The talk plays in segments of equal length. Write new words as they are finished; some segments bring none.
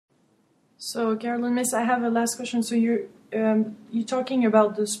So, Caroline Myss, I have a last question. So you're talking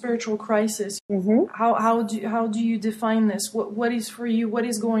about the spiritual crisis. Mm-hmm. How do you define this? What is for you? What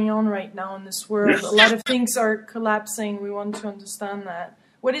is going on right now in this world? A lot of things are collapsing. We want to understand that.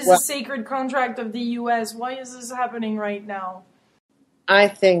 What is the sacred contract of the U.S.? Why is this happening right now? I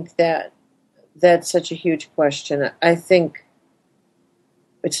think that's such a huge question. I think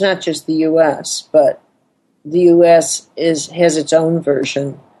it's not just the U.S., but the U.S. has its own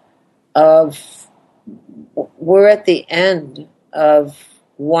version of, we're at the end of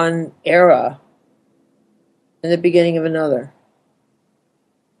one era and the beginning of another.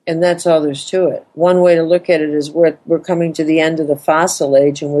 And that's all there's to it. One way to look at it is we're coming to the end of the fossil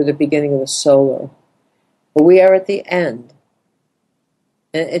age and we're the beginning of the solar. But we are at the end.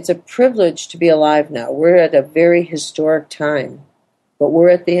 And it's a privilege to be alive now. We're at a very historic time, but we're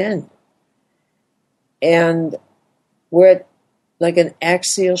at the end. And we're at like an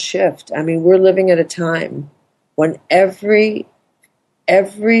axial shift. I mean, we're living at a time when every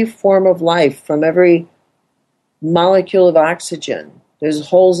form of life, from every molecule of oxygen, there's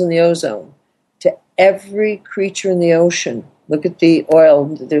holes in the ozone, to every creature in the ocean, look at the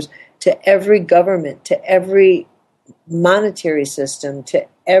oil, to every government, to every monetary system, to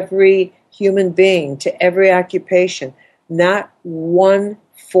every human being, to every occupation, not one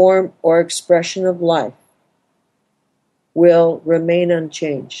form or expression of life will remain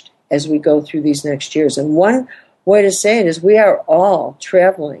unchanged as we go through these next years. And one way to say it is we are all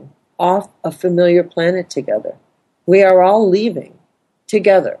traveling off a familiar planet together. We are all leaving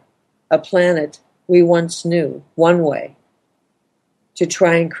together a planet we once knew one way to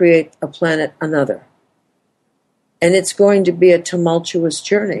try and create a planet another. And it's going to be a tumultuous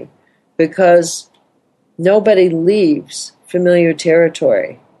journey because nobody leaves familiar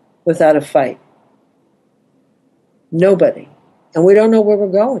territory without a fight. Nobody. And we don't know where we're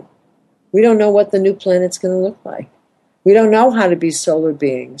going. We don't know what the new planet's going to look like. We don't know how to be solar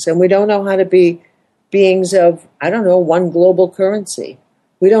beings. And we don't know how to be beings of, one global currency.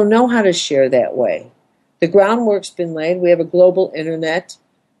 We don't know how to share that way. The groundwork's been laid. We have a global internet.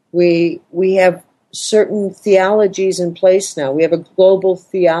 We have certain theologies in place now. We have a global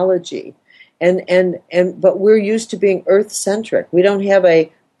theology. But we're used to being Earth-centric. We don't have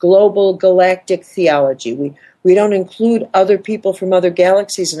a global galactic theology. We don't include other people from other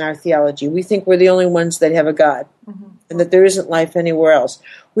galaxies in our theology. We think we're the only ones that have a God, and that there isn't life anywhere else.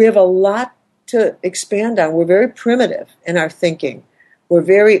 We have a lot to expand on. We're very primitive in our thinking. We're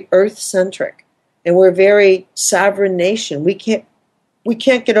very Earth-centric, and we're a very sovereign nation. We can't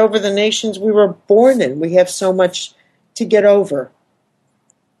get over the nations we were born in. We have so much to get over.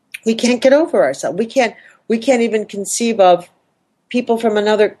 We can't get over ourselves. We can't even conceive of people from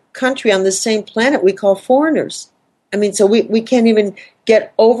another country on the same planet we call foreigners. I mean, so we can't even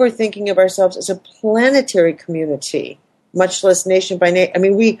get over thinking of ourselves as a planetary community, much less nation by nation. I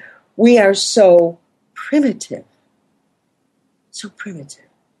mean, we are so primitive. So primitive.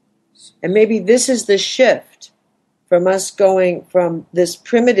 And maybe this is the shift from us going from this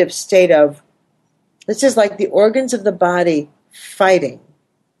primitive state of, this is like the organs of the body fighting,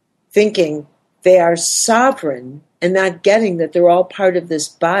 thinking they are sovereign and not getting that they're all part of this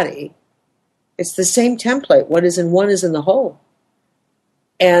body. It's the same template. What is in one is in the whole.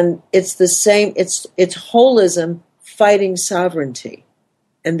 And it's the same, it's holism fighting sovereignty.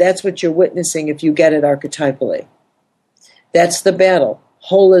 And that's what you're witnessing if you get it archetypally. That's the battle.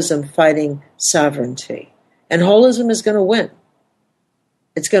 Holism fighting sovereignty. And holism is going to win.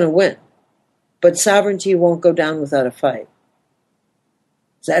 It's going to win. But sovereignty won't go down without a fight.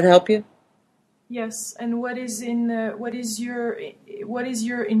 Does that help you? Yes. And what is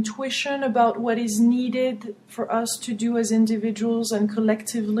your intuition about what is needed for us to do as individuals and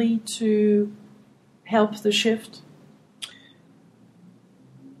collectively to help the shift?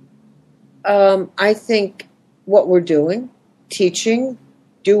 I think what we're doing, teaching,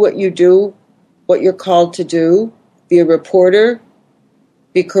 do what you do, what you're called to do, be a reporter,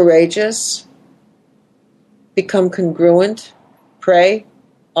 be courageous, become congruent, pray,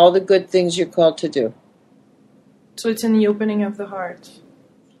 all the good things you're called to do. So it's in the opening of the heart.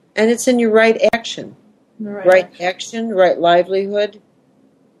 And it's in your right action. Right action, right livelihood,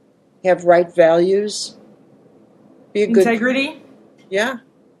 have right values, be a good integrity. Yeah.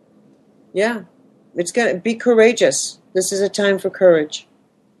 It's gonna be courageous. This is a time for courage.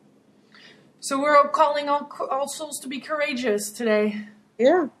 So we're all calling all souls to be courageous today.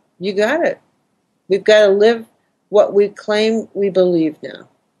 Yeah, you got it. We've got to live what we claim we believe now,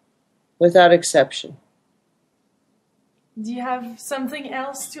 without exception. Do you have something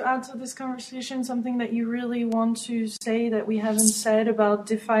else to add to this conversation? Something that you really want to say that we haven't said about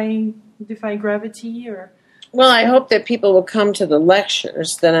defying Defy Gravity, or? Well, I hope that people will come to the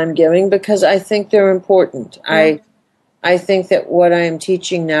lectures that I'm giving because I think they're important. Yeah. I think that what I am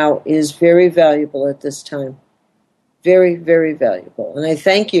teaching now is very valuable at this time. Very, very valuable. And I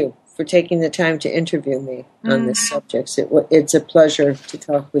thank you for taking the time to interview me on this subject. It's a pleasure to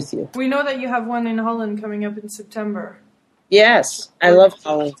talk with you. We know that you have one in Holland coming up in September. Yes, I love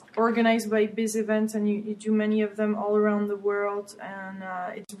Holland. Organized by Biz Events, and you do many of them all around the world. And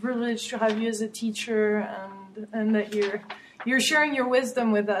it's a privilege to have you as a teacher, and that you're sharing your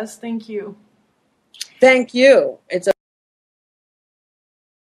wisdom with us. Thank you. Thank you. It's a